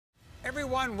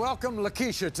Everyone, welcome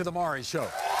Lakisha to the Maury Show.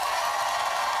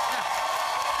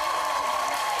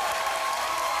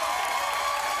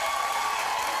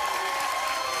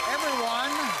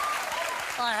 Everyone,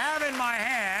 I have in my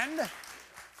hand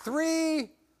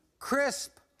 3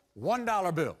 crisp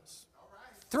 $1 bills.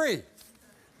 3.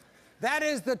 That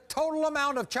is the total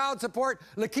amount of child support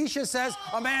Lakisha says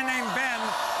a man named Ben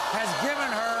has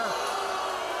given her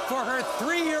for her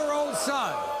 3-year-old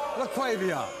son,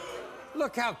 LaQuavion.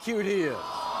 Look how cute he is.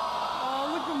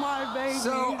 Oh, look at my baby.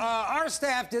 So our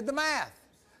staff did the math.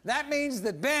 That means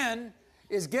that Ben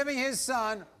is giving his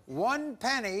son 1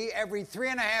 penny every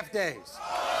 3.5 days.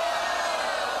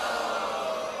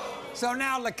 So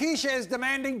now Lakisha is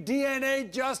demanding DNA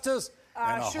justice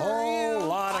and a whole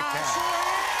lot of cash.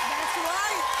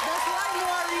 That's right,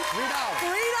 Maury.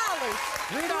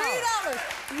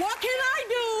 $3. What can I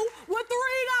do with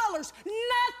 $3?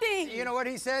 Nothing. You know what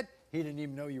he said? He didn't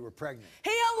even know you were pregnant.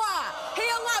 He a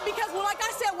lie because, well, like I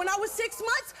said, when I was 6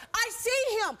 months, I see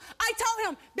him. I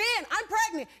told him, Ben, I'm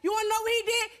pregnant. You wanna know what he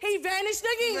did? He vanished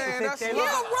again. Man, that's right. Look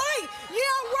at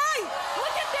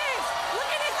this. Look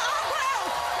at his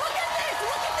eyebrows. Look at this.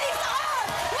 Look at these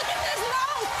eyes. Look at this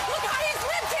nose. Look how his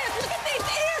lips is. Look at these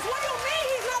ears. What do you mean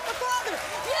he's not the father?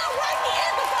 Yeah, right, he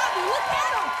is the father. Look at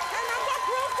him. And I'm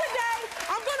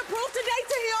gonna prove today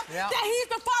to him that he's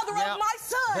the father of my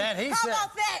son. Ben, How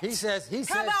about that?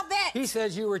 How about that? He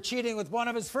says you were cheating with one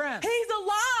of his friends. He's a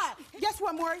lie. Guess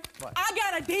what, Maury? What? I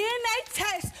got a DNA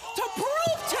test to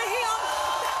prove to him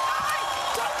that I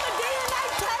took the DNA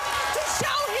test to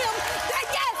show him that,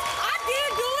 yes, I did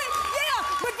do it.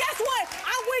 Yeah, but guess what?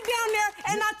 I went down there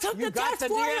and I took the test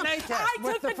for him. DNA test I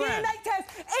with took the the friend. DNA test.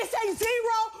 It's a 0%. 0.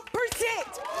 Do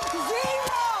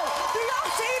y'all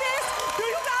see this? Do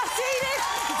you guys see this?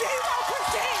 0%.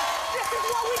 This is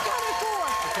what we coming for.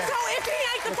 Okay. So if he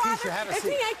ain't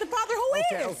the father, who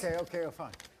is? Okay,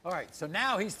 fine. All right, so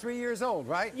now he's 3 years old,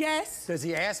 right? Yes. Does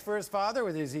he ask for his father,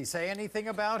 or does he say anything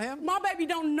about him? My baby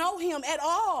don't know him at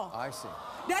all. I see.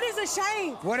 That is a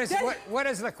shame. What does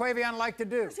LaQuavion like to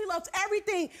do? He loves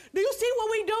everything. Do you see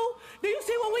what we do? Do you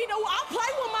see what we do? I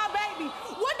play with my baby.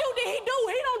 What did he do?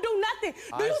 He don't do nothing.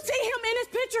 Do you see him in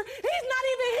his picture? He's not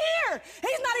even here.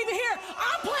 He's not even here.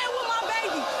 I'm playing with my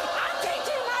baby. I teach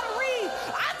him how to read.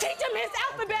 I teach him his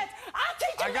alphabet. I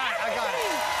teach him everything. I got it.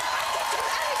 I teach him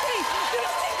everything. Do you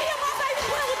see me and my baby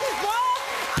playing with this ball?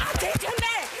 I teach him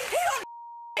that. He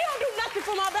don't do nothing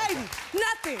for my baby.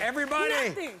 Nothing. Everybody.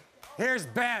 Nothing. Here's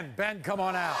Ben. Ben, come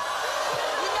on out.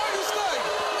 You know you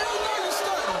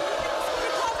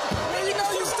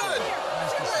studying.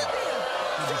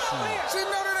 She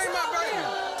know that ain't my baby.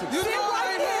 You know it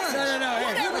ain't mine. No.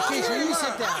 Hey, Lakisha, you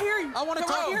sit down. I hear you. I want to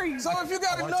talk. So if you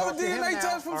got another DNA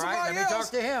test from somebody Let me talk else.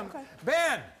 to him. Okay.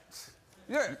 Ben.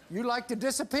 Yeah. You like to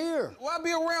disappear. Well, I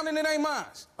be around and it ain't mine.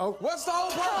 Oh. What's the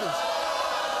whole purpose?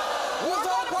 What's the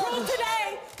whole purpose?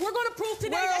 We're going to prove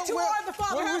today that you are the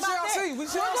father. Well, we shall see. We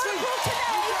shall see. Let's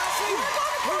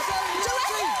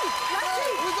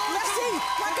see.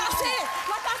 Like I said,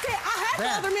 I had the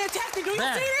other man tested. Do you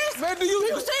see this? Man, do you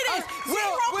see this? 0%.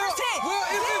 Well,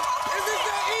 if it's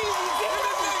that easy,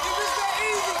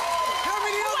 how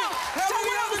many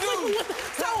other dudes?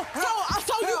 So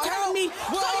you telling me?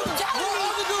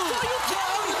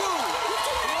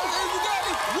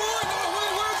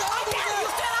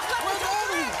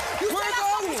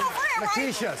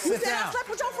 Lakisha, sit down. I slept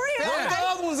with your friend. Where the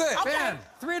other ones at? Ben,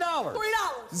 $3.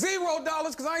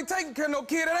 $0, because I ain't taking care of no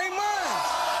kid. It ain't mine.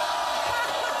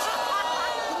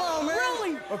 Come on, man.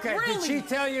 Really? Okay, did she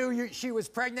tell you she was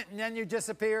pregnant and then you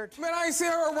disappeared? Man, I ain't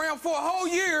seen her around for a whole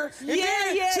year. And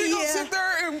then she gonna sit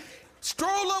there and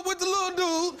stroll up with the little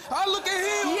dude. I look at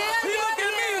him. He look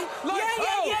at me. Like,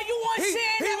 You weren't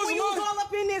saying that when you was all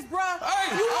up in this, bruh.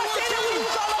 Hey, You weren't saying that when you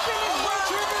was all up in this,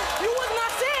 bruh. You was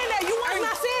not saying that. You was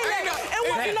not saying that. And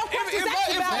wasn't no questions asked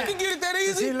if about I it. can get it that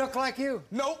Does easy. he look like you?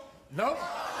 Nope. Nope.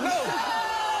 No.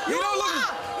 You don't look.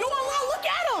 You don't lie. Look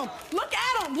at him. Look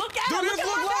at him. Look at him. Look at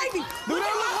my baby. Do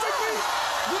that look like me?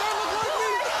 Do that look like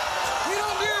me? He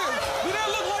don't do it. Do that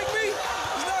look like me?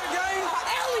 It's not a game.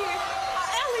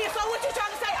 Elliot. So what you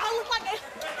trying to say? I look like.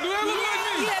 Do that look like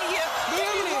me? Yeah. Do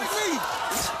that look like me?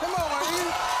 Come on, man. What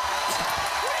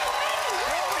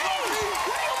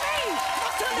do you mean? My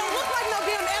son don't look like no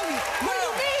damn Elliot. What do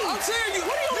you mean? I'm telling you.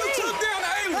 What do you mean? took down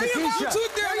the alien. Lakisha, You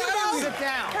took down the alien. sit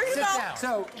down. Sit down.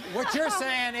 So what you're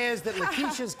saying is that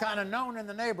Lakisha's kind of known in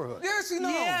the neighborhood. Yeah, she know.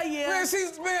 Yeah. Man,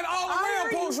 she's been all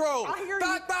around Post Road. I hear you.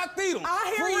 Thot, Theedum.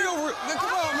 I hear you.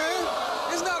 Come on, man.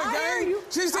 It's not a game.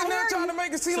 She's sitting there trying to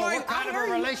make it seem So like... what kind of a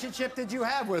relationship did you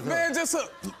have with her? Man, just a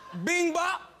bing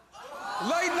bop,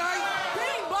 late night.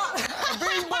 Bing bop.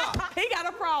 Bing bop. He got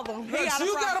a problem. He got a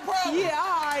you problem. got a problem. Yeah,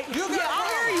 all right. You got a I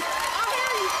hear problem. you. I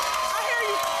hear you. I hear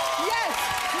you. Yes.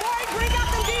 Maury, bring out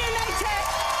the DNA test.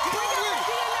 Bring out the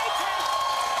DNA test.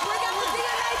 Bring out the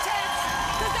DNA test.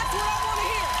 Because that's what I want to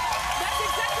hear. That's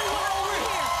exactly what I want to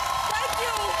hear. Thank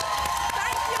you.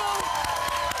 Thank you.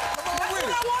 That's what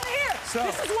I want to hear. So,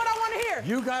 this is what I want to hear.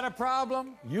 You got a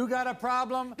problem. You got a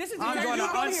problem. This is I'm exactly going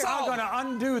what I want to hear. I'm going to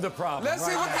undo the problem. Let's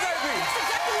see right what now. the day be. That's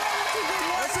exactly what I want you to do.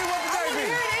 Let's see what the day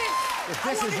be. If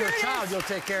this is your child, you'll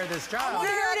take care of this child. want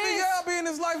to hear it is. Yeah, I'll be in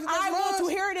his life for I want to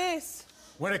months. hear this.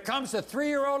 When it comes to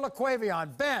 3-year-old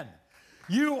LaQuavion, Ben,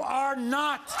 you are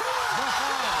not the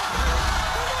father.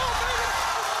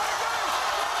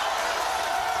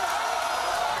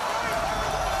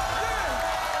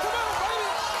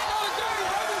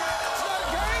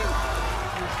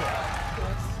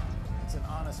 It's an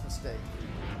honest mistake.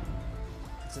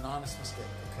 It's an honest mistake,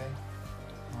 okay?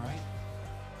 All right?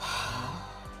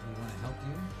 We want to help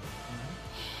you. All right?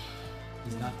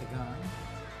 He's not the guy.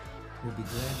 We'll be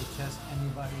glad to test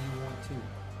anybody you want to.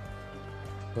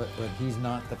 But he's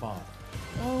not the father.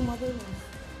 Oh, my goodness.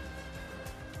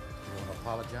 You want to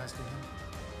apologize to him?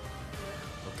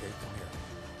 Okay, come here.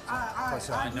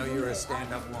 I know you're a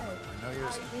stand-up woman. I know you're a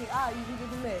you can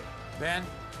do that. Ben,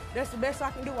 That's the best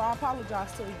I can do. I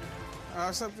apologize to you. I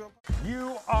accept your...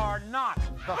 you are not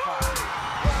the father.